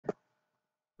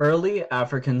Early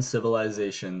African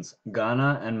Civilizations,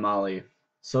 Ghana and Mali.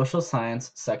 Social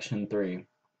Science, Section 3.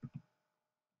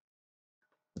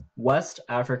 West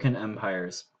African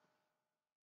Empires.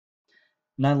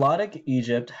 Nilotic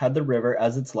Egypt had the river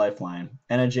as its lifeline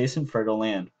and adjacent fertile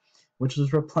land, which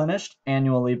was replenished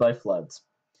annually by floods.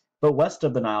 But west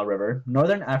of the Nile River,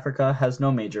 northern Africa has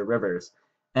no major rivers,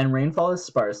 and rainfall is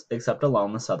sparse except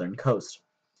along the southern coast.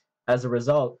 As a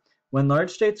result, when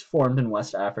large states formed in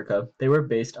West Africa, they were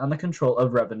based on the control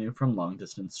of revenue from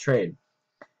long-distance trade.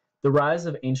 The rise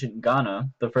of ancient Ghana,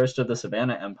 the first of the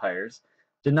Savannah empires,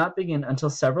 did not begin until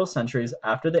several centuries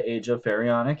after the age of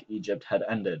pharaonic Egypt had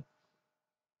ended.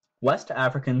 West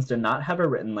Africans did not have a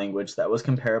written language that was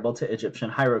comparable to Egyptian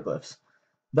hieroglyphs.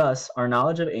 Thus, our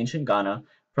knowledge of ancient Ghana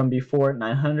from before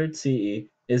 900 CE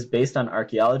is based on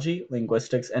archaeology,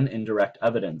 linguistics, and indirect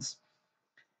evidence.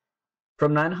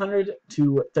 From 900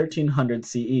 to 1300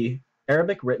 CE,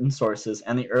 Arabic written sources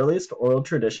and the earliest oral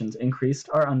traditions increased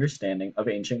our understanding of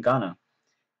ancient Ghana.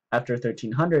 After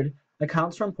 1300,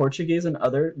 accounts from Portuguese and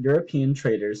other European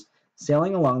traders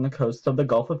sailing along the coasts of the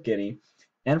Gulf of Guinea,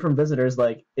 and from visitors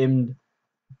like Ibn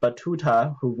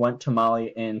Battuta, who went to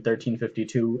Mali in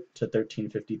 1352 to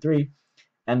 1353,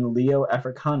 and Leo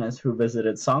Africanus, who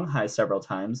visited Songhai several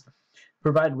times,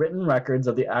 provide written records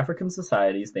of the African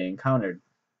societies they encountered.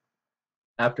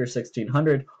 After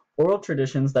 1600, oral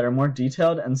traditions that are more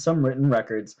detailed and some written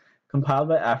records compiled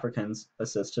by Africans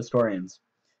assist historians.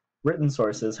 Written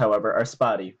sources, however, are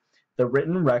spotty. The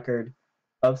written record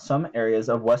of some areas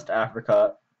of West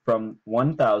Africa from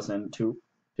 1000 to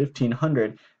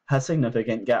 1500 has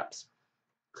significant gaps.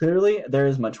 Clearly, there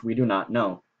is much we do not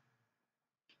know.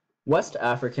 West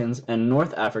Africans and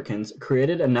North Africans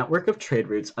created a network of trade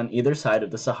routes on either side of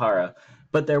the Sahara,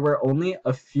 but there were only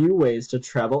a few ways to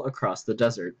travel across the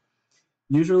desert.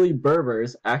 Usually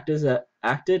Berbers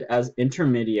acted as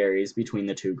intermediaries between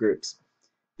the two groups.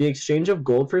 The exchange of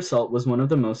gold for salt was one of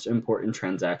the most important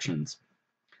transactions.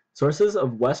 Sources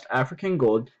of West African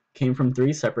gold came from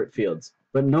three separate fields,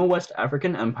 but no West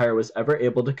African empire was ever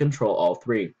able to control all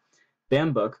three.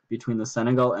 Bambouk, between the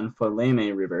Senegal and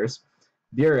Falémé rivers,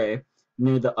 Bure,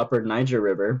 near the upper Niger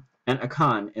River, and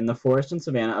Akan in the forest and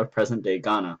savanna of present-day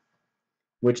Ghana,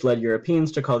 which led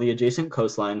Europeans to call the adjacent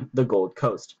coastline the Gold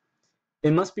Coast.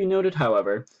 It must be noted,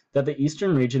 however, that the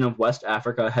eastern region of West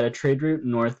Africa had a trade route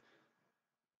north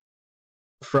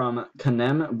from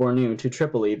Kanem, Bornu to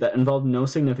Tripoli that involved no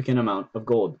significant amount of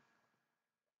gold.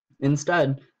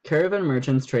 Instead, caravan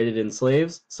merchants traded in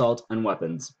slaves, salt, and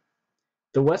weapons.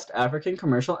 The West African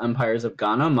commercial empires of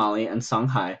Ghana, Mali, and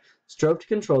Songhai strove to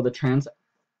control the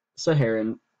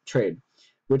trans-Saharan trade,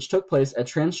 which took place at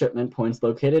transshipment points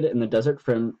located in the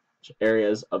desert-fringe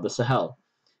areas of the Sahel.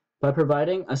 By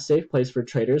providing a safe place for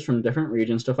traders from different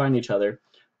regions to find each other,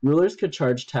 rulers could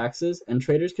charge taxes and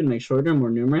traders could make shorter, more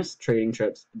numerous trading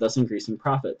trips, thus increasing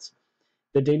profits.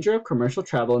 The danger of commercial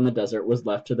travel in the desert was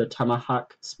left to the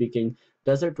Tamahawk-speaking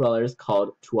desert dwellers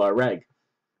called Tuareg,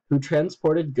 who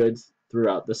transported goods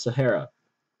throughout the Sahara.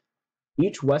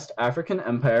 Each West African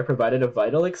empire provided a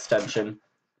vital extension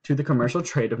to the commercial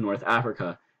trade of North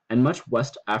Africa, and much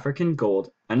West African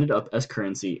gold ended up as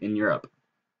currency in Europe.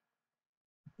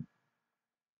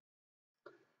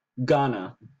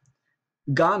 Ghana.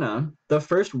 Ghana, the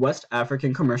first West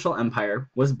African commercial empire,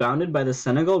 was bounded by the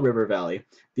Senegal River Valley,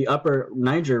 the upper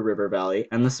Niger River Valley,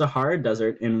 and the Sahara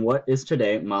Desert in what is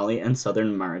today Mali and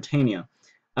southern Mauritania,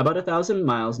 about 1,000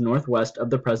 miles northwest of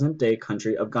the present-day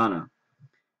country of Ghana.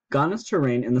 Ghana's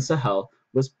terrain in the Sahel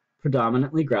was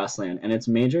predominantly grassland, and its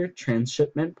major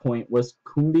transshipment point was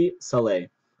Kumbi Saleh.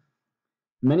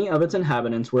 Many of its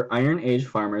inhabitants were Iron Age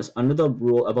farmers under the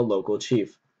rule of a local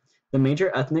chief. The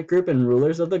major ethnic group and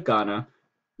rulers of the Ghana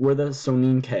were the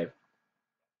Soninke.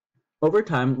 Over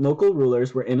time, local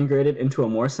rulers were integrated into a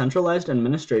more centralized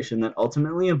administration that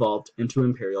ultimately evolved into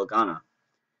Imperial Ghana.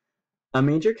 A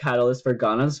major catalyst for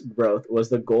Ghana's growth was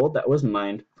the gold that was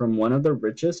mined from one of the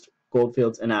richest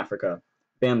goldfields in Africa,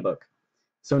 Bambouk.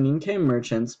 Soninke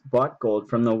merchants bought gold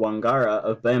from the Wangara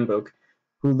of Bambouk,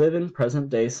 who live in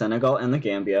present-day Senegal and the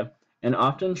Gambia, and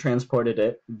often transported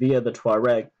it via the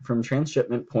Tuareg from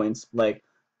transshipment points like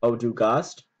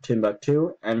Oudugast,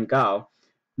 Timbuktu, and Gao,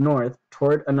 north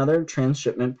toward another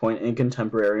transshipment point in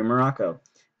contemporary Morocco,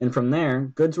 and from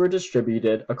there, goods were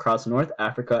distributed across North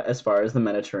Africa as far as the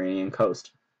Mediterranean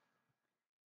coast.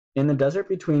 In the desert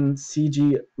between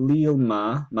Sidi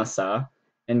Lilma Massa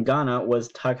and Ghana was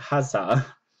Taghaza,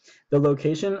 the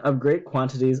location of great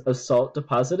quantities of salt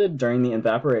deposited during the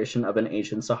evaporation of an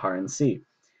ancient Saharan sea.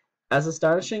 As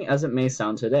astonishing as it may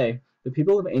sound today, the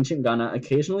people of ancient Ghana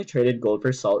occasionally traded gold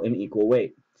for salt in equal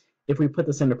weight. If we put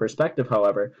this into perspective,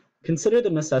 however, consider the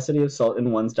necessity of salt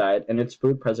in one's diet and its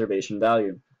food preservation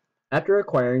value. After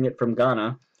acquiring it from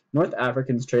Ghana, North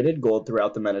Africans traded gold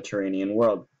throughout the Mediterranean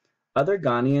world. Other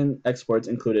Ghanaian exports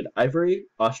included ivory,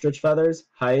 ostrich feathers,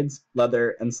 hides,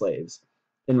 leather, and slaves.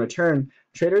 In return,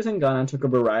 traders in Ghana took a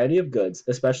variety of goods,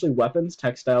 especially weapons,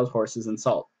 textiles, horses, and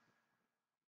salt.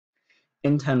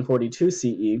 In 1042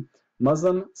 CE,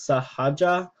 Muslim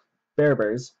Sahaja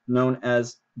Berbers, known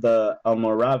as the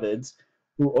Almoravids,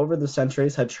 who over the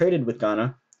centuries had traded with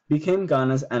Ghana, became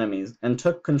Ghana's enemies and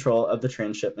took control of the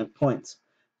transshipment points.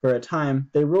 For a time,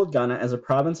 they ruled Ghana as a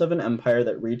province of an empire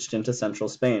that reached into central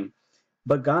Spain,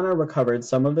 but Ghana recovered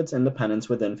some of its independence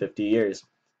within 50 years.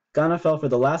 Ghana fell for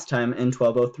the last time in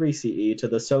 1203 CE to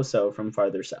the Soso from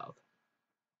farther south.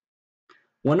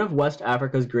 One of West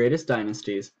Africa's greatest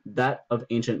dynasties, that of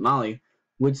ancient Mali,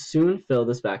 would soon fill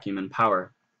this vacuum in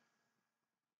power.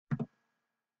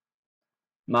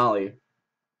 Mali.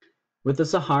 With the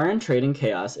Saharan trading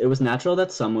chaos, it was natural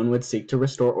that someone would seek to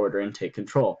restore order and take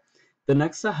control. The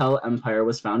next Sahel Empire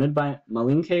was founded by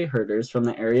Malinke herders from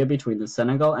the area between the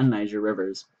Senegal and Niger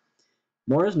rivers.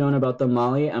 More is known about the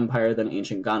Mali Empire than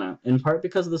ancient Ghana, in part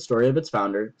because the story of its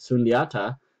founder,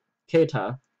 Sundiata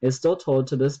Keita, is still told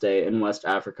to this day in West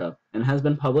Africa, and has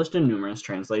been published in numerous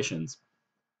translations.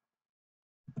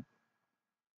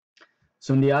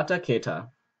 Sundiata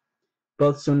Keita.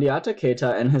 Both Sundiata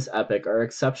Keita and his epic are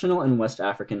exceptional in West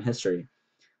African history.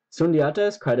 Sundiata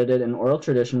is credited in oral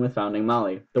tradition with founding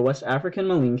Mali, the West African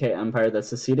Malinke Empire that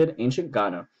succeeded ancient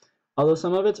Ghana, although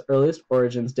some of its earliest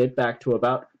origins date back to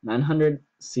about 900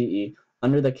 CE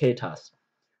under the Keitas,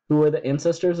 who were the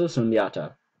ancestors of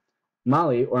Sundiata.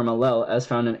 Mali, or Malel, as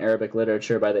found in Arabic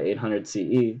literature by the 800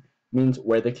 CE, means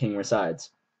where the king resides.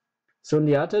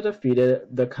 Sundiata defeated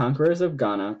the conquerors of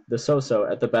Ghana, the Soso,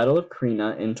 at the Battle of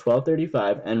Krina in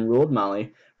 1235 and ruled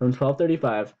Mali from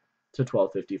 1235 to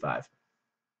 1255.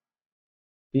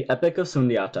 The Epic of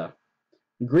Sundiata.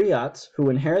 Griots, who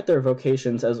inherit their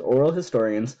vocations as oral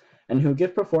historians and who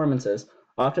give performances,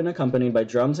 often accompanied by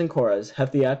drums and choras,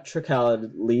 have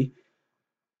theatrically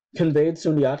conveyed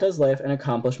Sundiata's life and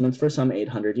accomplishments for some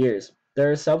 800 years. There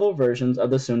are several versions of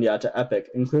the Sundiata epic,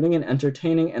 including an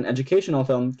entertaining and educational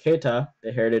film, Keita,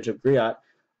 The Heritage of Griot,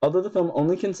 although the film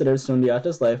only considers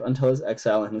Sundiata's life until his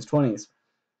exile in his 20s.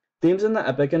 Themes in the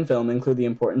epic and film include the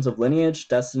importance of lineage,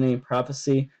 destiny,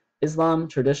 prophecy, Islam,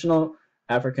 traditional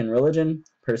African religion,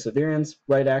 perseverance,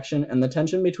 right action, and the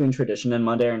tension between tradition and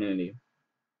modernity.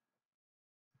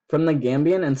 From the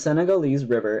Gambian and Senegalese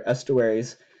river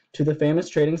estuaries to the famous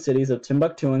trading cities of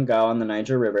Timbuktu and Gao on the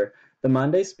Niger River, the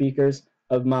Mande speakers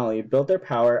of Mali built their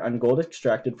power on gold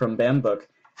extracted from Bambouk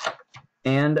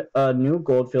and a new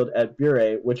goldfield at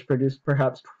Bure, which produced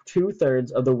perhaps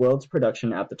two-thirds of the world's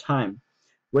production at the time.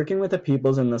 Working with the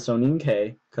peoples in the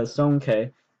Soninke,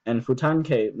 Kasonke, and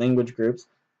Futanke language groups,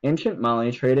 ancient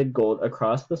Mali traded gold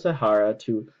across the Sahara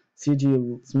to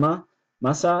Sigisma,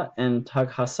 Massa, and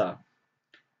Taghasa.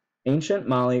 Ancient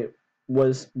Mali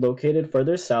was located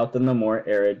further south than the more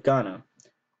arid Ghana.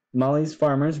 Mali's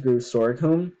farmers grew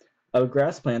sorghum, a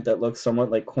grass plant that looks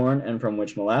somewhat like corn and from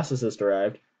which molasses is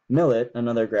derived, millet,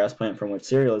 another grass plant from which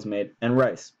cereal is made, and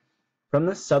rice. From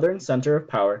this southern center of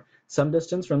power, some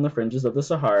distance from the fringes of the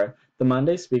Sahara, the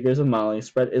Mande speakers of Mali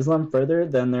spread Islam further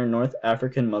than their North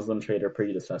African Muslim trader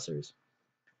predecessors.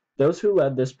 Those who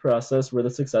led this process were the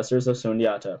successors of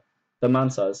Sundiata, the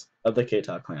Mansas of the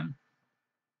Keita clan.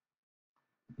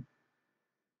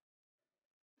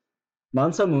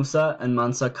 Mansa Musa and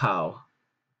Mansa Kao.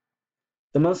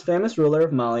 The most famous ruler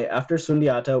of Mali after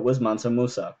Sundiata was Mansa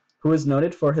Musa, who was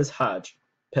noted for his Hajj,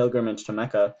 pilgrimage to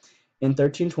Mecca, in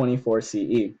 1324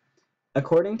 CE.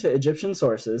 According to Egyptian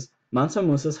sources, Mansa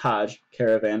Musa's Hajj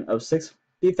caravan of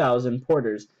 60,000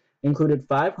 porters included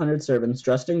 500 servants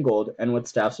dressed in gold and with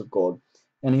staffs of gold,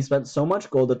 and he spent so much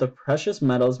gold that the precious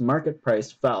metals market price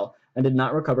fell and did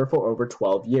not recover for over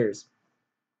 12 years.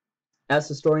 As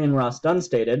historian Ross Dunn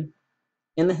stated,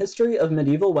 in the history of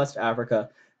medieval West Africa,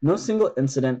 no single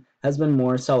incident has been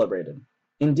more celebrated.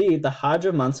 Indeed, the Hajj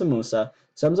of Mansa Musa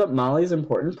sums up Mali's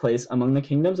important place among the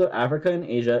kingdoms of Africa and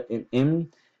Asia in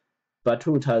Ibn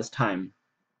Battuta's time.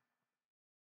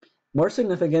 More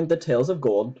significant than tales of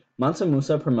gold, Mansa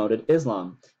Musa promoted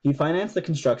Islam. He financed the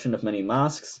construction of many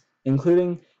mosques,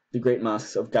 including the great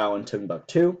mosques of Gao and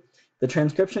Timbuktu, the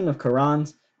transcription of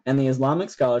Qurans, and the Islamic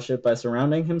scholarship by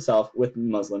surrounding himself with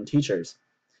Muslim teachers.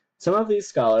 Some of these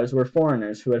scholars were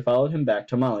foreigners who had followed him back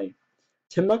to Mali.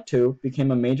 Timbuktu became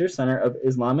a major center of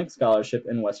Islamic scholarship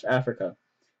in West Africa.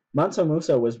 Mansa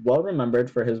Musa was well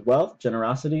remembered for his wealth,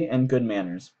 generosity, and good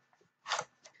manners.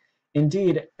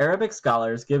 Indeed, Arabic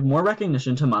scholars give more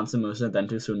recognition to Mansa Musa than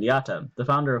to Sundiata, the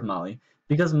founder of Mali,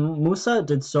 because Musa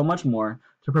did so much more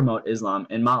to promote Islam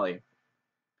in Mali.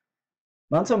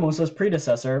 Mansa Musa's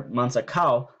predecessor, Mansa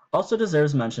Kau, also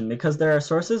deserves mention because there are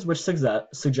sources which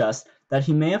suggest that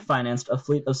he may have financed a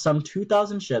fleet of some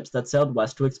 2,000 ships that sailed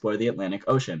west to explore the Atlantic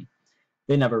Ocean.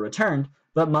 They never returned,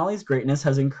 but Mali's greatness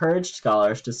has encouraged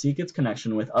scholars to seek its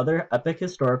connection with other epic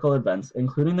historical events,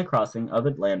 including the crossing of the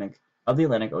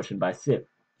Atlantic Ocean by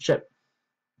ship.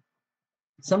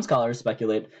 Some scholars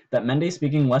speculate that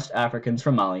Mende-speaking West Africans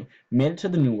from Mali made it to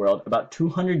the New World about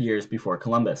 200 years before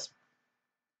Columbus.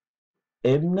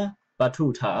 Ibn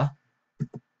Battuta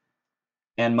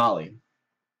and Mali.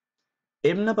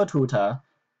 Ibn Battuta,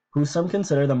 who some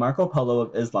consider the Marco Polo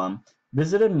of Islam,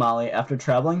 visited Mali after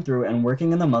traveling through and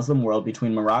working in the Muslim world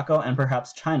between Morocco and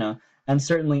perhaps China, and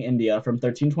certainly India from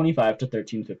 1325 to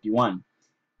 1351.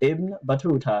 Ibn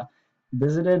Battuta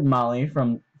visited Mali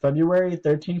from February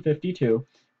 1352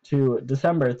 to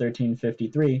December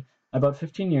 1353, about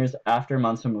 15 years after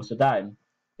Mansa Musa died.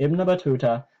 Ibn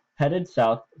Battuta headed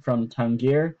south from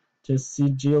Tangier to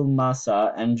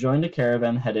Sijilmasa and joined a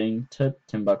caravan heading to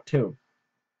Timbuktu.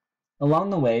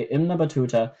 Along the way, Ibn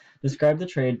Battuta described the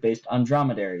trade based on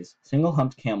dromedaries,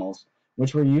 single-humped camels,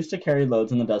 which were used to carry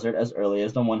loads in the desert as early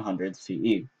as the 100s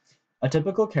CE. A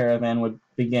typical caravan would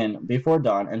begin before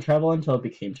dawn and travel until it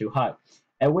became too hot,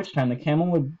 at which time the camel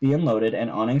would be unloaded and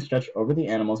awnings stretched over the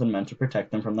animals and meant to protect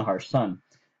them from the harsh sun.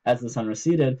 As the sun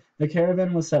receded, the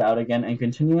caravan would set out again and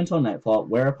continue until nightfall,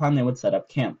 whereupon they would set up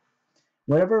camp.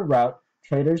 Whatever route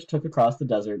traders took across the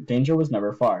desert, danger was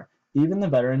never far. Even the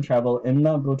veteran traveler Ibn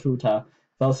Battuta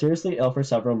fell seriously ill for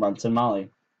several months in Mali.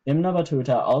 Ibn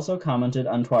Battuta also commented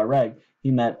on Tuareg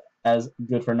he met as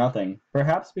good for nothing,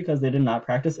 perhaps because they did not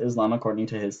practice Islam according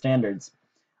to his standards.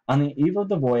 On the eve of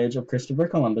the voyage of Christopher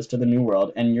Columbus to the New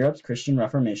World and Europe's Christian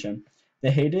Reformation,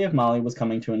 the heyday of Mali was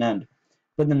coming to an end.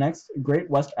 But the next great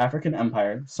West African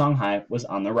empire, Songhai, was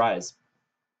on the rise.